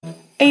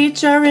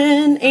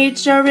HRN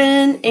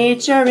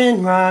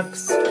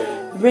rocks.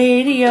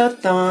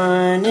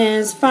 Radiothon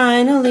is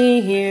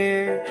finally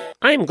here.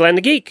 I'm Glenn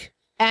the Geek.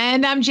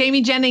 And I'm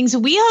Jamie Jennings.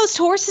 We host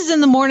Horses in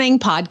the Morning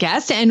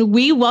podcast, and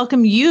we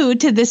welcome you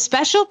to this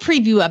special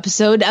preview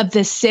episode of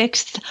the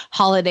 6th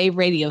Holiday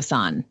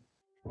Radiothon.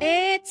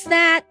 It's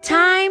that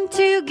time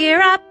to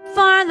gear up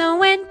for the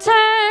winter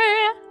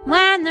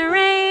when the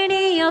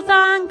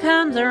Radiothon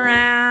comes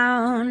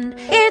around.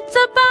 It's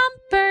a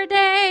bumper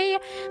day.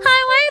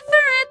 I wait for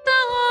it the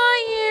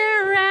whole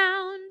year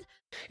round.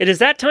 It is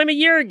that time of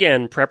year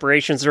again.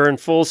 Preparations are in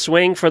full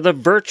swing for the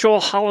virtual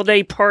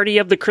holiday party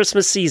of the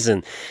Christmas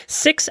season.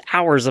 6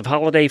 hours of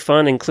holiday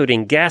fun,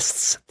 including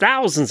guests,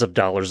 thousands of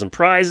dollars in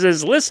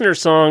prizes, listener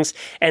songs,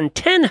 and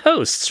 10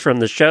 hosts from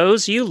the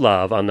shows you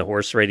love on the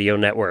Horse Radio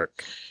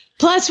Network.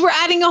 Plus, we're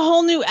adding a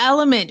whole new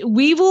element.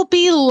 We will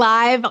be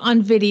live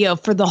on video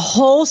for the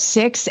whole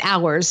 6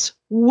 hours,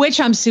 which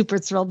I'm super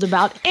thrilled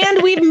about.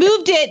 And we've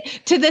moved it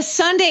to the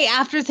Sunday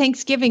after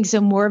Thanksgiving, so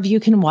more of you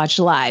can watch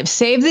live.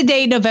 Save the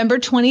date, November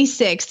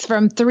 26th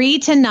from 3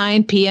 to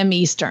 9 p.m.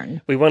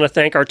 Eastern. We want to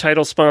thank our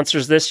title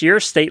sponsors this year,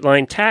 State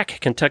Line Tack,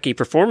 Kentucky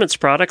Performance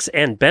Products,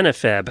 and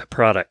Benefab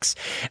Products,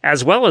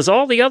 as well as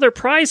all the other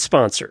prize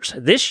sponsors.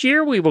 This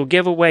year, we will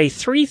give away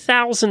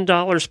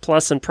 $3,000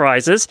 plus in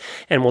prizes,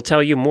 and we'll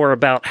tell you more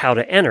about how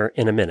to enter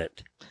in a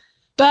minute.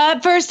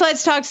 But first,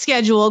 let's talk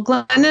schedule.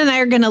 Glenn and I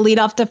are going to lead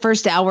off the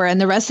first hour, and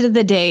the rest of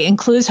the day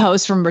includes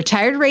hosts from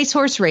Retired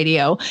Racehorse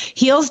Radio,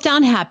 Heels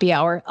Down Happy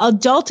Hour,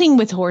 Adulting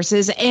with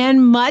Horses,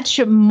 and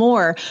much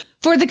more.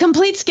 For the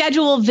complete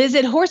schedule,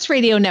 visit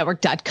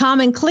horseradionetwork.com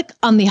and click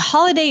on the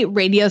Holiday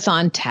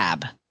Radiothon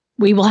tab.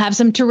 We will have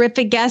some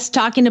terrific guests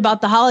talking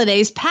about the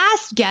holidays.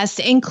 Past guests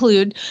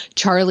include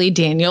Charlie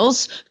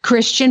Daniels,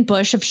 Christian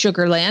Bush of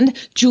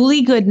Sugarland,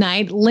 Julie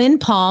Goodnight, Lynn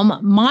Palm,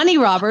 Monty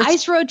Roberts,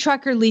 Ice Road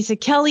Trucker Lisa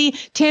Kelly,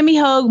 Tammy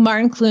Hogue,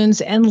 Martin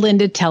Clunes, and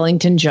Linda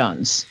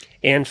Tellington-Jones.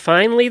 And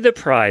finally, the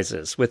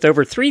prizes. With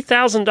over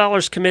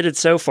 $3,000 committed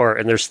so far,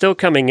 and they're still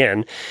coming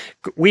in,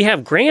 we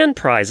have grand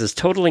prizes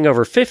totaling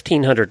over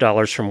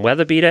 $1,500 from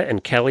Weatherbeeta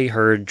and Kelly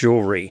Hurd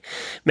Jewelry.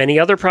 Many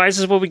other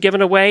prizes will be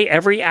given away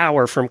every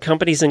hour from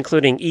companies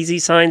including Easy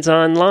Signs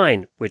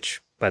Online, which,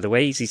 by the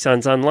way, Easy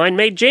Signs Online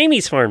made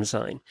Jamie's farm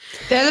sign.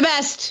 They're the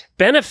best.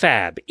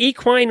 Benefab,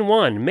 Equine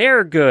One,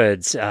 Mare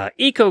Goods,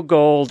 Eco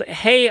Gold,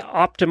 Hay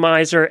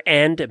Optimizer,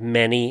 and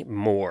many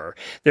more.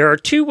 There are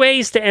 2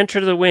 ways to enter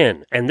the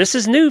win, and this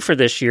is new for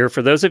this year.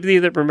 For those of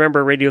you that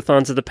remember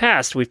Radiothons of the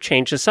past, we've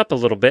changed this up a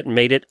little bit and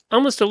made it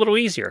almost a little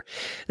easier.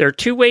 There are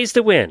 2 ways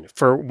to win.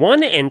 For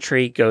one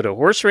entry, go to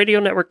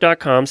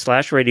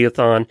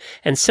horseradionetwork.com/radiothon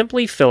and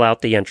simply fill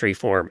out the entry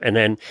form, and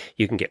then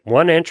you can get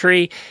 1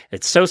 entry.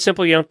 It's so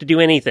simple, you don't have to do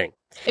anything.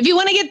 If you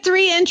want to get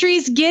 3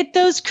 entries, get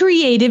those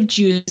creative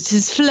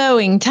juices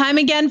flowing. Time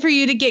again for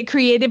you to get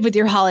creative with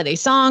your holiday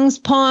songs,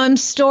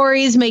 poems,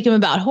 stories, make them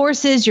about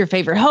horses, your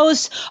favorite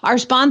hosts, our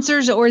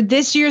sponsors, or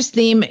this year's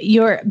theme,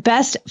 your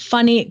best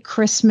funny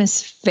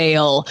Christmas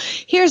fail.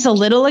 Here's a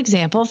little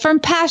example from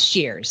past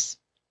years.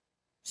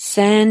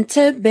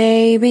 Santa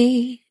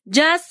baby,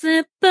 just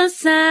slip a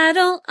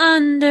saddle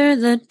under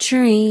the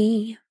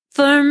tree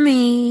for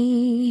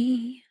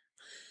me.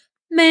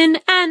 Been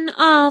an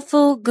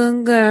awful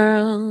good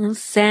girl,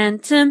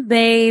 Santa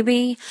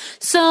baby,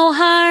 so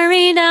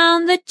hurry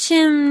down the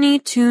chimney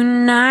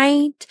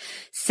tonight.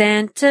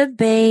 Santa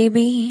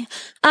baby,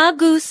 a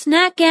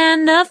gooseneck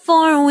and a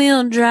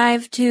 4-wheel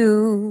drive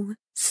too,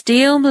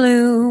 steel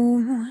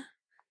blue.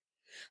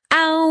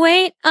 I'll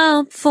wait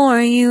up for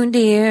you,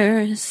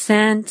 dear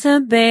Santa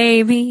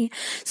baby,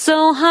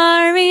 so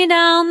hurry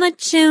down the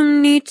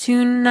chimney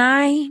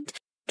tonight.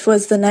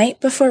 'Twas the night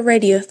before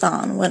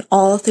Radiothon when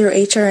all through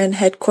HRN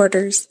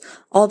headquarters,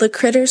 all the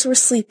critters were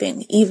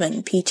sleeping,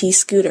 even PT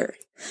Scooter.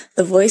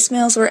 The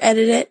voicemails were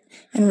edited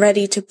and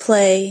ready to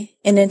play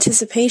in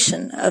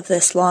anticipation of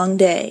this long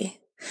day.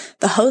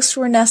 The hosts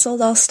were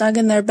nestled all snug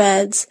in their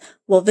beds,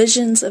 while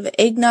visions of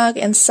eggnog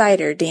and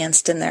cider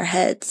danced in their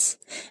heads.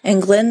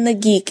 And Glenn the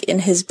Geek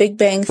in his Big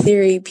Bang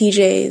Theory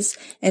PJs,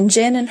 and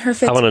Jen in her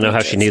I want to know how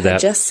she knew that.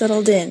 Had just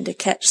settled in to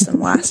catch some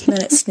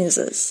last-minute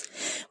snoozes.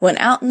 When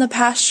out in the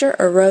pasture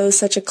arose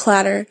such a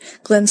clatter,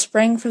 Glenn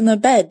sprang from the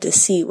bed to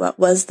see what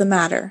was the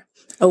matter.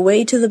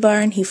 Away to the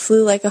barn he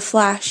flew like a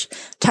flash,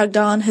 tugged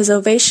on his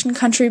Ovation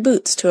country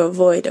boots to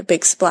avoid a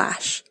big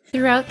splash.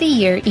 Throughout the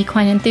year,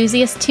 equine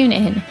enthusiasts tune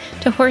in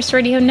to Horse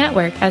Radio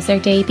Network as their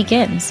day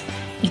begins.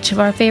 Each of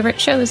our favorite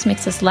shows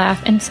makes us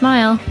laugh and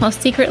smile while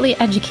secretly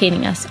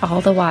educating us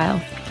all the while.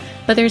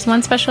 But there's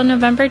one special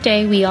November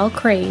day we all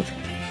crave,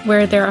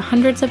 where there are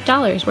hundreds of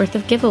dollars worth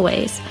of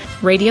giveaways.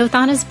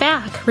 Radiothon is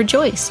back!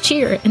 Rejoice,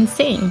 cheer, and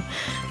sing!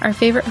 Our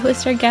favorite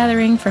hosts are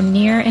gathering from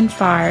near and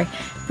far,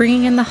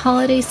 bringing in the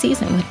holiday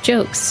season with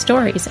jokes,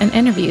 stories, and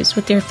interviews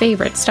with their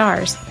favorite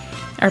stars.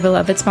 Our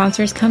beloved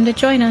sponsors come to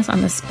join us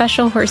on the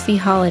special horsey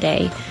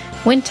holiday.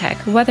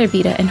 Wintech,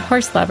 Weatherbeeta, and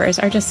Horse Lovers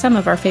are just some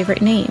of our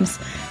favorite names.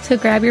 So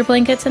grab your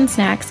blankets and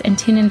snacks and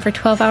tune in for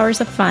 12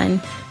 hours of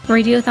fun.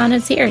 Radiothon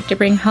is here to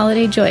bring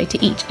holiday joy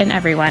to each and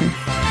everyone.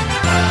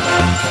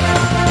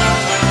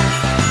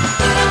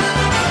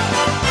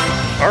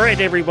 All right,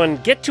 everyone,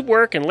 get to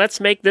work and let's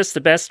make this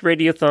the best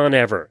Radiothon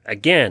ever.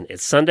 Again,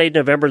 it's Sunday,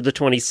 November the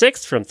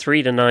 26th from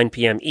 3 to 9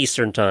 p.m.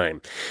 Eastern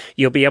Time.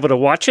 You'll be able to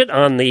watch it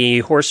on the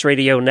Horse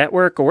Radio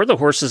Network or the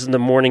Horses in the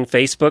Morning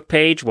Facebook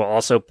page. We'll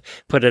also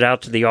put it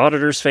out to the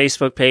Auditor's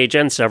Facebook page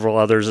and several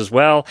others as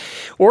well.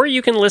 Or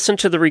you can listen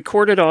to the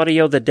recorded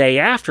audio the day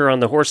after on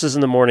the Horses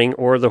in the Morning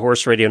or the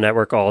Horse Radio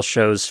Network All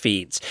Shows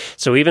feeds.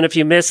 So even if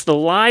you miss the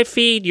live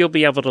feed, you'll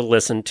be able to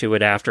listen to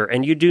it after.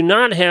 And you do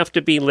not have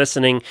to be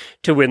listening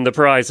to win the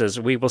prizes.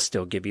 We will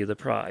still give you the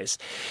prize.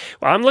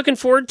 Well, I'm looking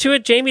forward to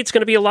it, Jamie. It's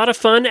going to be a lot of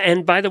fun.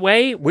 And by the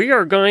way, we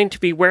are going to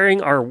be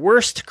wearing our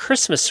worst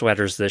Christmas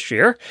sweaters this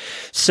year.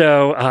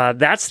 So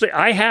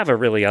I have a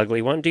really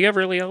ugly one. Do you have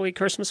really ugly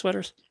Christmas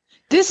sweaters?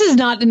 This is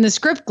not in the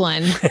script,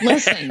 Glenn.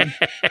 Listen,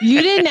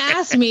 you didn't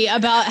ask me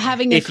about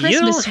having a Christmas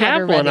sweater. If you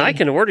don't have one, I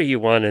can order you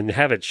one and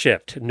have it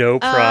shipped. No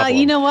problem.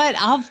 You know what?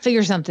 I'll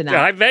figure something out.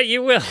 I bet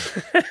you will.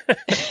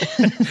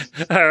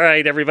 All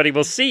right, everybody.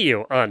 We'll see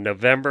you on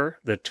November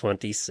the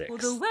 26th. Well,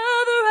 the weather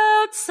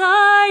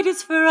outside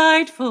is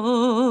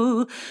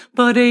frightful,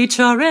 but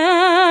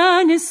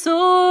HRN is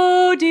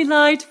so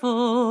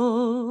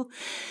delightful.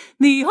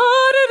 The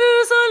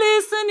auditors are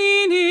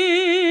listening in.